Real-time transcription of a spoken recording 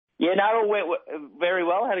Yeah, no, it all went very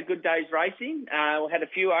well. Had a good day's racing. We had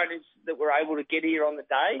a few owners that were able to get here on the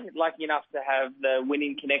day. Lucky enough to have the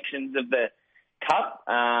winning connections of the Cup.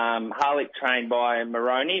 Harlech trained by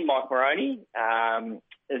Mike Moroney.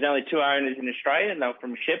 There's only 2 owners in Australia, and they were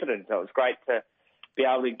from Shepparton, so it was great to be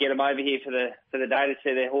able to get them over here for the day to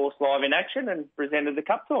see their horse live in action and presented the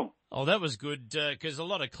Cup to them. Oh, that was good, because a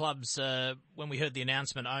lot of clubs, when we heard the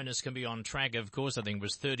announcement, owners can be on track, of course, I think it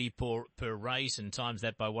was 30 per race, and times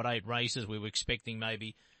that by 8 races, we were expecting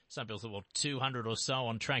maybe, some people thought, 200 or so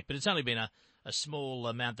on track, but it's only been a small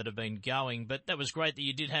amount that have been going. But that was great that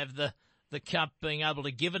you did have the Cup being able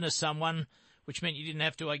to give it to someone, which meant you didn't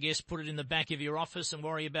have to, I guess, put it in the back of your office and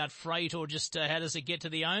worry about freight or just how does it get to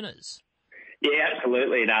the owners? Yeah,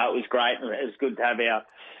 absolutely. No, it was great. It was good to have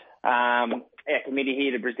our committee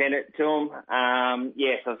here to present it to them.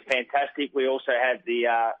 Yes, it was fantastic. We also had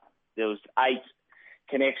there was 8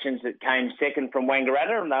 connections that came second from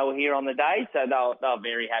Wangaratta, and they were here on the day, so they were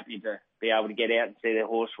very happy to be able to get out and see their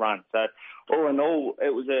horse run. So all in all,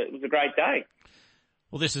 it was a great day.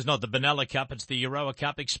 Well, this is not the Benalla Cup, it's the Euroa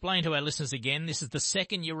Cup. Explain to our listeners again, this is the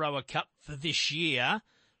second Euroa Cup for this year,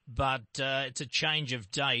 but it's a change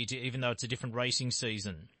of date, even though it's a different racing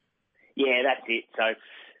season. Yeah, that's it.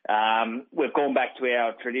 So we've gone back to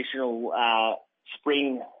our traditional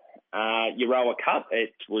spring Euroa Cup.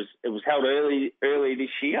 It was held early this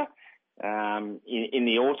year in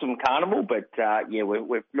the autumn carnival, but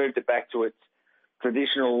we've moved it back to its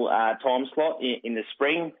traditional time slot in the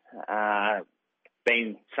spring.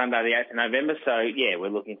 Being Sunday the 8th of November. So, yeah,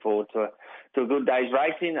 we're looking forward to a good day's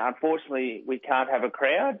racing. Unfortunately, we can't have a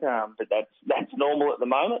crowd, but that's normal at the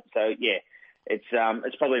moment. So, yeah, it's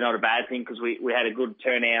probably not a bad thing because we had a good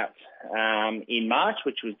turnout in March,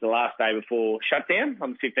 which was the last day before shutdown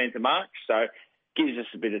on the 15th of March. So gives us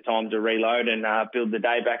a bit of time to reload and build the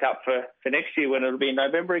day back up for next year when it'll be in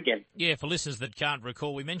November again. Yeah, for listeners that can't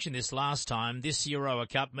recall, we mentioned this last time. This Euroa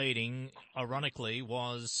Cup meeting, ironically,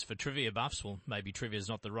 was for trivia buffs. Well, maybe trivia is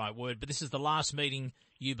not the right word, but this is the last meeting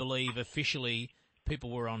you believe officially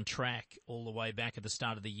people were on track all the way back at the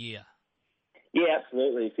start of the year. Yeah,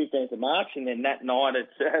 absolutely. 15th of March, and then that night at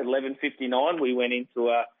 11:59 we went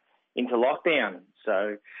into lockdown.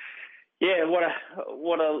 So. Yeah, what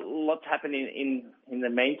a lot's happened in the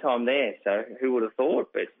meantime there. So who would have thought?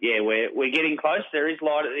 But yeah, we're getting close. There is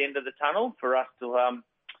light at the end of the tunnel for us to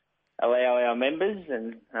allow our members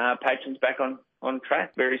and patrons back on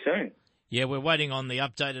track very soon. Yeah, we're waiting on the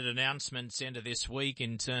updated announcements end of this week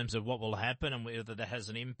in terms of what will happen and whether that has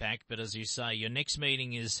an impact. But as you say, your next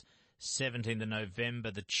meeting is 17th of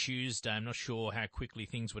November, the Tuesday. I'm not sure how quickly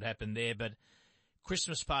things would happen there, but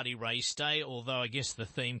Christmas party race day, although I guess the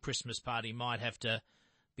theme Christmas party might have to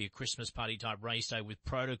be a Christmas party type race day with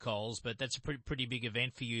protocols, but that's a pretty big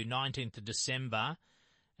event for you, 19th of December.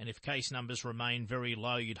 And if case numbers remain very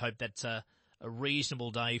low, you'd hope that's a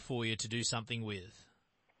reasonable day for you to do something with.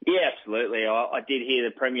 Yeah, absolutely. I did hear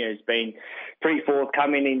the Premier has been pretty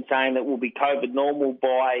forthcoming in saying that we'll be COVID normal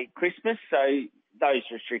by Christmas, so those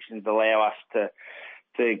restrictions allow us to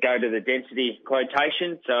go to the density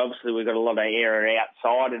quotation. So obviously we've got a lot of area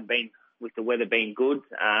outside and with the weather being good,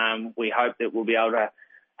 we hope that we'll be able to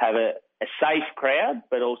have a safe crowd,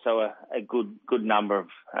 but also a good number of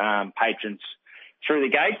patrons through the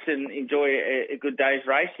gates and enjoy a good day's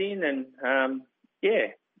racing and,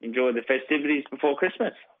 enjoy the festivities before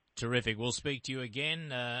Christmas. Terrific. We'll speak to you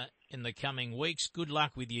again in the coming weeks. Good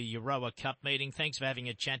luck with your Euroa Cup meeting. Thanks for having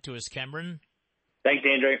a chat to us, Cameron. Thanks,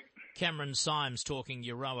 Andrew. Cameron Symes talking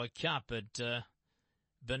Euroa Cup at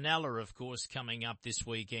Benalla, of course, coming up this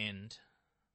weekend.